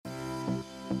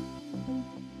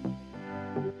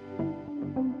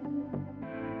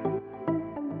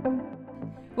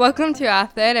Welcome to our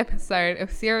third episode of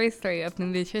Series 3 of the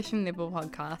Nutrition Nibble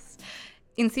podcast.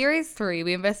 In Series 3,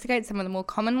 we investigate some of the more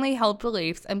commonly held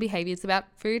beliefs and behaviours about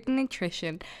food and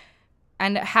nutrition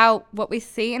and how what we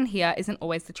see and hear isn't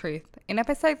always the truth. In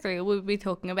Episode 3, we'll be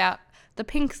talking about the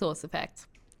pink sauce effect.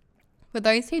 For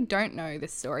those who don't know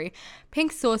this story,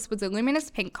 pink sauce was a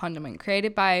luminous pink condiment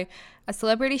created by a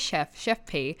celebrity chef, Chef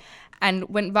P, and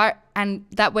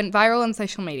that went viral on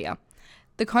social media.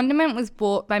 The condiment was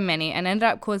bought by many and ended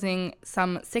up causing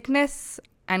some sickness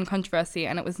and controversy,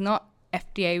 and it was not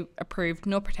FDA approved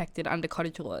nor protected under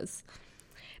cottage laws.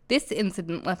 This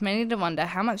incident left many to wonder,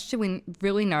 how much do we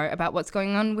really know about what's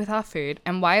going on with our food,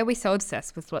 and why are we so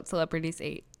obsessed with what celebrities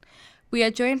eat? We are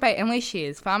joined by Emily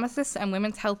Shears, pharmacist and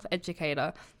women's health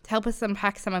educator, to help us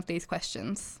unpack some of these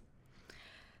questions.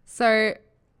 So,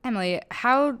 Emily,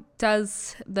 how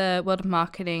does the world of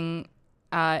marketing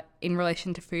in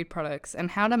relation to food products,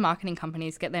 and how do marketing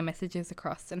companies get their messages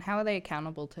across, and how are they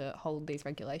accountable to hold these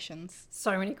regulations?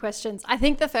 So many questions. I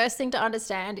think the first thing to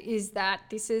understand is that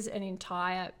this is an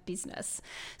entire business.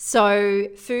 So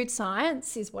food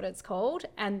science is what it's called,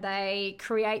 and they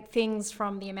create things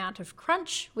from the amount of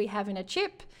crunch we have in a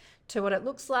chip to what it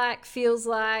looks like, feels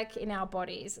like in our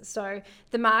bodies. So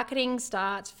the marketing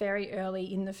starts very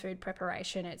early in the food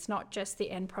preparation. It's not just the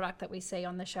end product that we see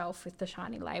on the shelf with the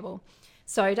shiny label.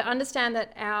 So to understand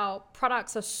that our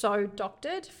products are so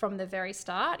doctored from the very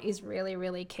start is really,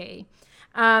 really key.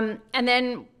 And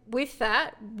then with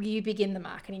that, you begin the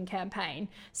marketing campaign.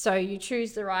 So you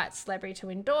choose the right celebrity to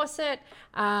endorse it.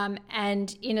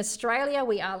 And in Australia,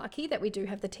 we are lucky that we do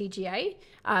have the TGA.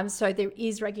 So there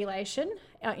is regulation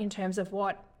in terms of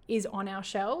what is on our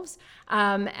shelves,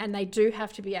 and they do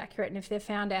have to be accurate, and if they're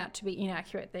found out to be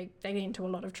inaccurate, they get into a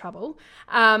lot of trouble.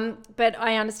 But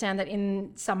I understand that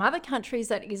in some other countries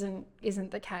that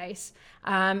isn't the case,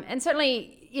 and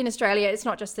certainly in Australia it's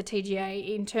not just the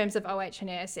TGA. In terms of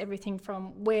OH&S, everything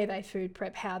from where they food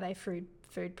prep, how they food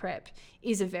prep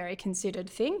is a very considered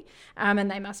thing,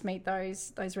 and they must meet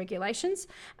those regulations.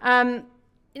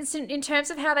 In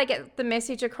terms of how they get the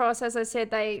message across, as I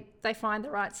said, they find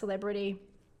the right celebrity.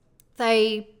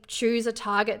 They choose a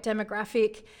target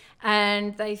demographic,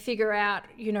 and they figure out,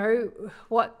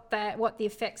 what the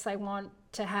effects they want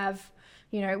to have,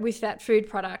 with that food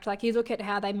product. Like, you look at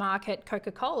how they market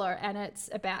Coca-Cola, and it's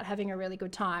about having a really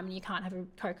good time, and you can't have a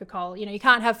Coca-Cola, you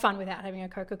can't have fun without having a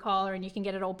Coca-Cola, and you can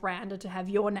get it all branded to have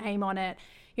your name on it.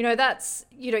 That's,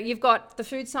 you've got the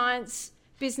food science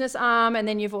business arm, and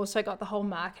then you've also got the whole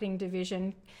marketing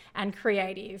division and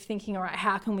creative thinking, all right,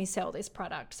 how can we sell this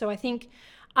product? So I think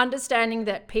understanding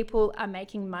that people are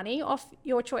making money off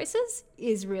your choices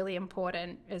is really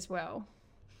important as well.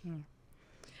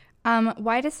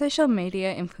 Why do social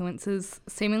media influencers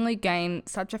seemingly gain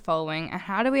such a following, and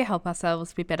how do we help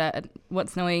ourselves be better at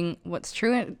knowing what's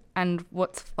true and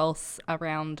what's false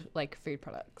around food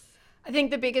products? I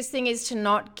think the biggest thing is to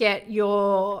not get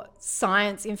your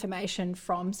science information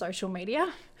from social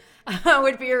media.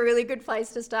 Would be a really good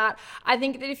place to start. I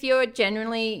think that if you're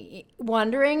genuinely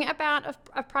wondering about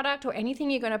a product or anything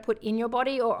you're going to put in your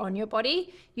body or on your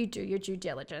body, you do your due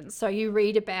diligence. So you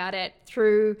read about it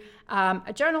through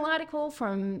a journal article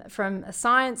from a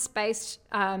science-based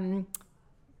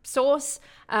source,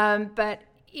 but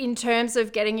in terms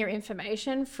of getting your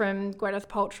information from Gwyneth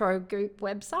Paltrow Goop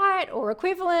website or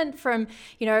equivalent from,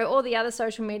 all the other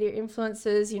social media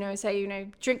influencers, say,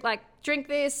 drink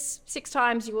this 6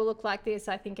 times, you will look like this.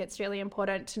 I think it's really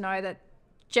important to know that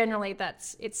generally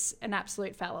it's an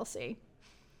absolute fallacy.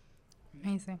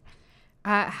 Amazing.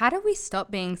 How do we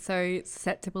stop being so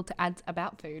susceptible to ads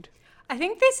about food? I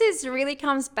think this really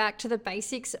comes back to the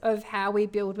basics of how we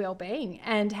build well-being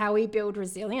and how we build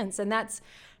resilience, and that's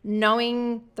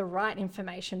knowing the right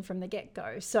information from the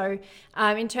get-go. So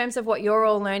in terms of what you're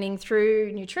all learning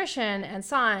through nutrition and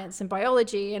science and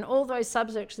biology and all those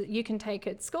subjects that you can take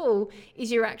at school,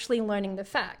 is you're actually learning the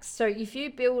facts. So if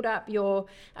you build up your,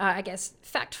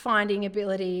 fact-finding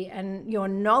ability and your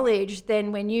knowledge,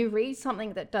 then when you read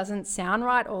something that doesn't sound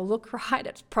right or look right,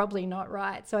 it's probably not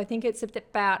right. So I think it's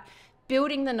about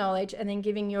building the knowledge and then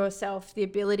giving yourself the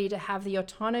ability to have the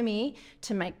autonomy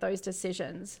to make those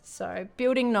decisions. So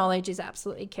building knowledge is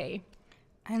absolutely key.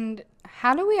 And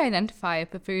how do we identify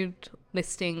if a food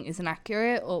listing is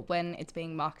inaccurate or when it's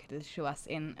being marketed to us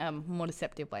in a more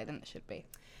deceptive way than it should be?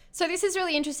 So this is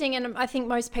really interesting, and I think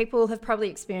most people have probably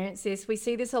experienced this. We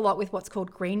see this a lot with what's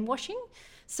called greenwashing.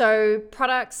 So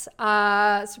products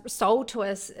are sold to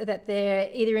us that they're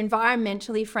either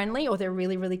environmentally friendly or they're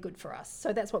really, really good for us.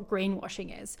 So that's what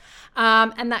greenwashing is.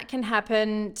 And that can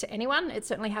happen to anyone. It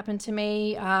certainly happened to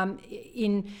me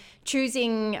in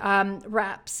choosing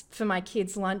wraps for my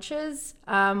kids' lunches.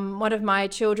 One of my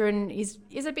children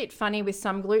is a bit funny with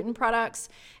some gluten products,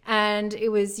 and it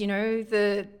was,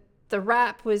 the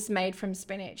wrap was made from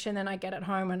spinach, and then I get it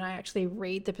home and I actually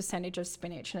read the percentage of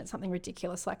spinach, and it's something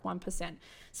ridiculous like 1%.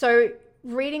 So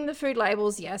reading the food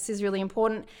labels, yes, is really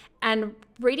important, and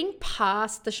reading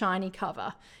past the shiny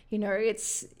cover.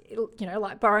 It's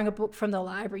like borrowing a book from the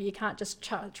library. You can't just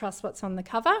trust what's on the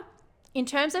cover. In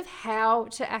terms of how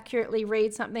to accurately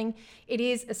read something, it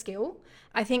is a skill.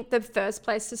 I think the first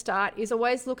place to start is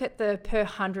always look at the per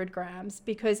 100 grams,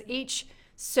 because each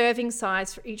serving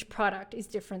size for each product is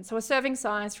different. So a serving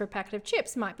size for a packet of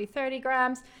chips might be 30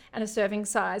 grams, and a serving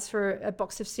size for a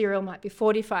box of cereal might be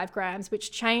 45 grams,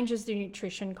 which changes the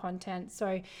nutrition content.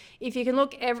 So if you can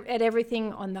look at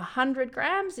everything on the 100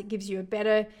 grams, it gives you a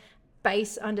better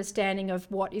base understanding of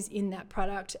what is in that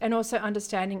product, and also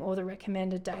understanding all the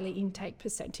recommended daily intake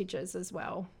percentages as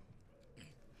well.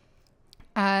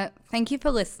 Thank you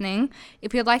for listening.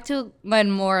 If you'd like to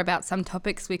learn more about some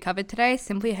topics we covered today,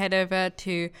 simply head over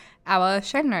to our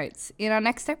show notes. In our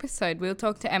next episode, we'll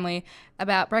talk to Emily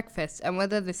about breakfast and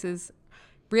whether this is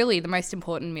really the most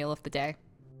important meal of the day.